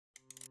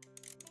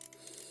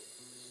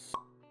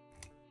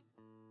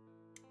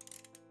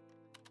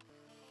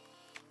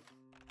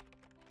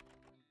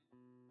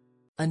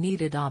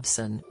Anita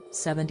Dobson,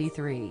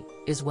 73,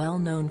 is well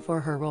known for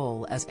her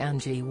role as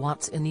Angie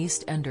Watts in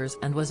EastEnders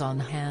and was on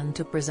hand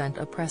to present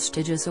a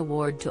prestigious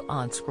award to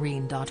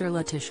on-screen daughter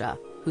Letitia,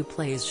 who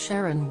plays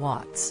Sharon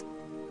Watts.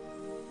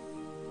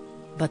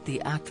 But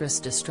the actress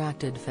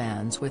distracted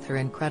fans with her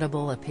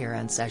incredible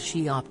appearance as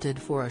she opted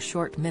for a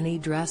short mini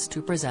dress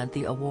to present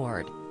the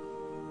award.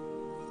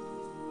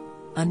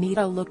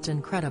 Anita looked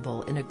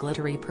incredible in a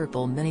glittery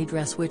purple mini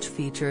dress which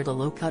featured a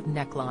low-cut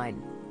neckline.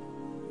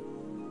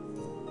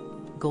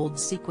 Gold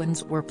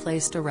sequins were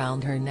placed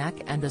around her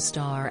neck and the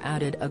star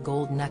added a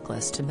gold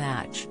necklace to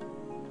match.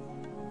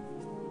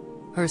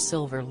 Her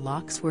silver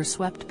locks were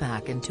swept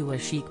back into a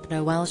chic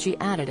bow while she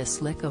added a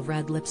slick of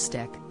red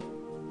lipstick.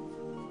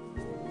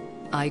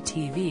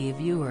 ITV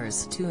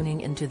viewers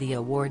tuning into the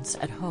awards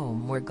at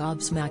home were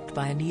gobsmacked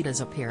by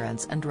Anita's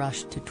appearance and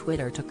rushed to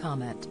Twitter to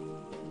comment.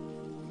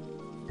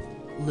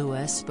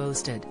 Lewis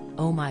posted,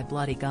 "Oh my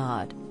bloody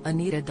god,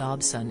 Anita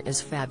Dobson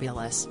is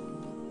fabulous.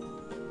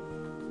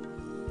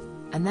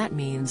 And that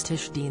means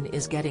Tishdeen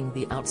is getting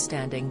the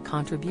outstanding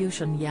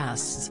contribution.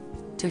 Yes,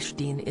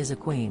 Tishdeen is a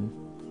queen.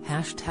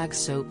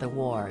 #Soap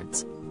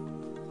Awards."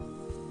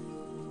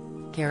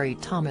 Carrie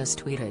Thomas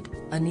tweeted,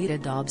 "Anita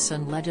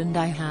Dobson legend,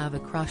 I have a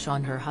crush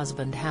on her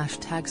husband.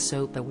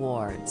 #Soap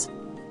Awards."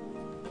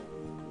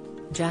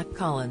 Jack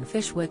Colin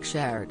Fishwick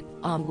shared,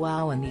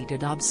 wow, Anita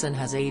Dobson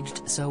has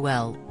aged so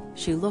well,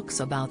 she looks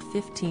about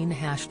 15.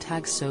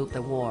 #Soap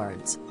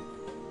Awards."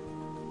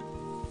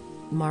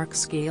 Mark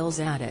Scales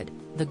added,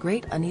 "The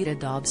great Anita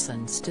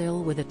Dobson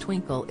still with a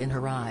twinkle in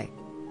her eye.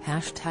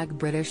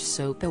 #British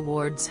Soap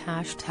Awards.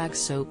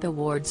 #Soap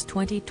Awards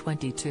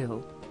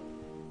 2022.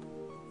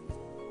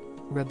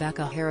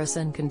 Rebecca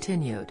Harrison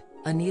continued,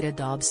 "Anita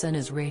Dobson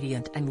is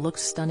radiant and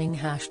looks stunning.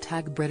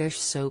 #British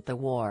Soap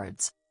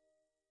Awards.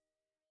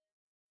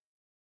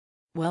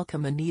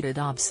 Welcome Anita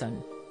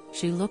Dobson.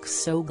 She looks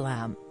so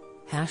glam.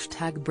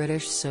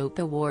 #British Soap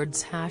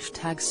Awards.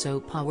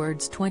 #Soap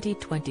Awards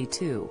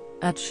 2022,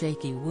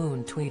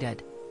 @ShakyWoon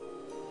tweeted.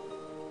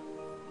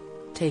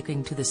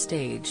 Taking to the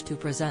stage to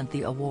present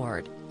the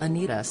award,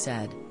 Anita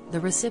said,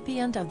 "The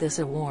recipient of this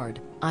award,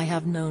 I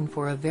have known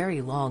for a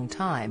very long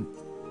time.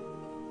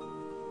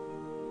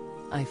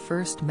 I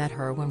first met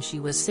her when she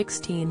was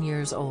 16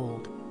 years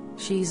old.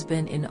 She's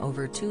been in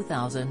over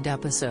 2,000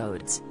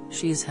 episodes,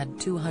 she's had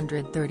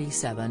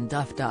 237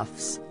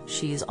 duffs,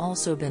 she's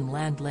also been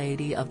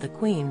landlady of the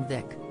Queen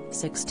Vic,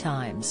 6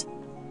 times.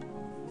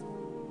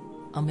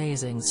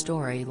 Amazing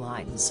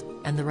storylines,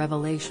 and the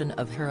revelation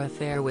of her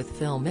affair with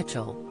Phil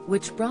Mitchell,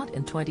 which brought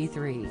in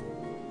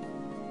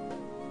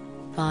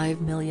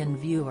 23.5 million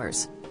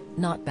viewers.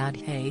 Not bad,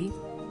 hey?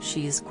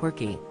 She's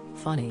quirky,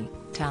 funny,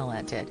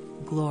 talented,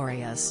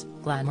 glorious,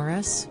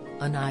 glamorous,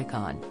 an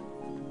icon."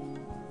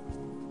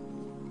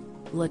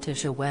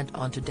 Letitia went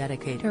on to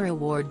dedicate her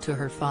award to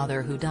her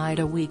father who died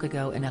a week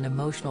ago in an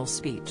emotional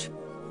speech.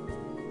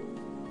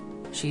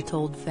 She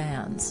told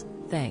fans,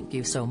 "Thank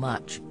you so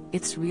much,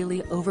 it's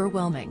really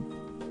overwhelming.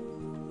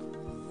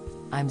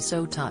 I'm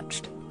so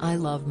touched, I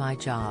love my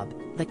job,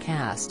 the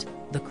cast,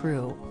 the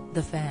crew,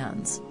 the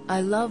fans,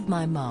 I love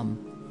my mum.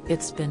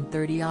 It's been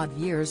 30-odd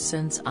years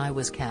since I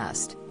was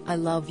cast, I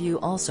love you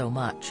all so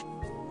much.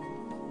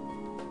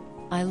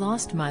 I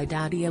lost my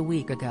daddy a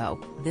week ago,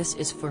 this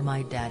is for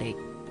my daddy.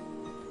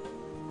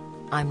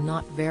 I'm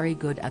not very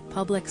good at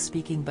public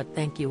speaking but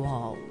thank you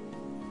all.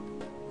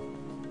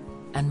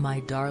 And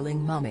my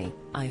darling mummy,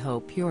 I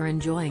hope you're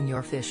enjoying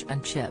your fish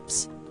and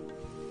chips."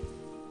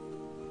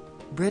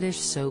 British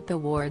Soap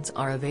Awards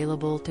are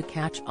available to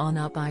catch on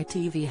Up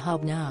ITV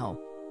Hub now.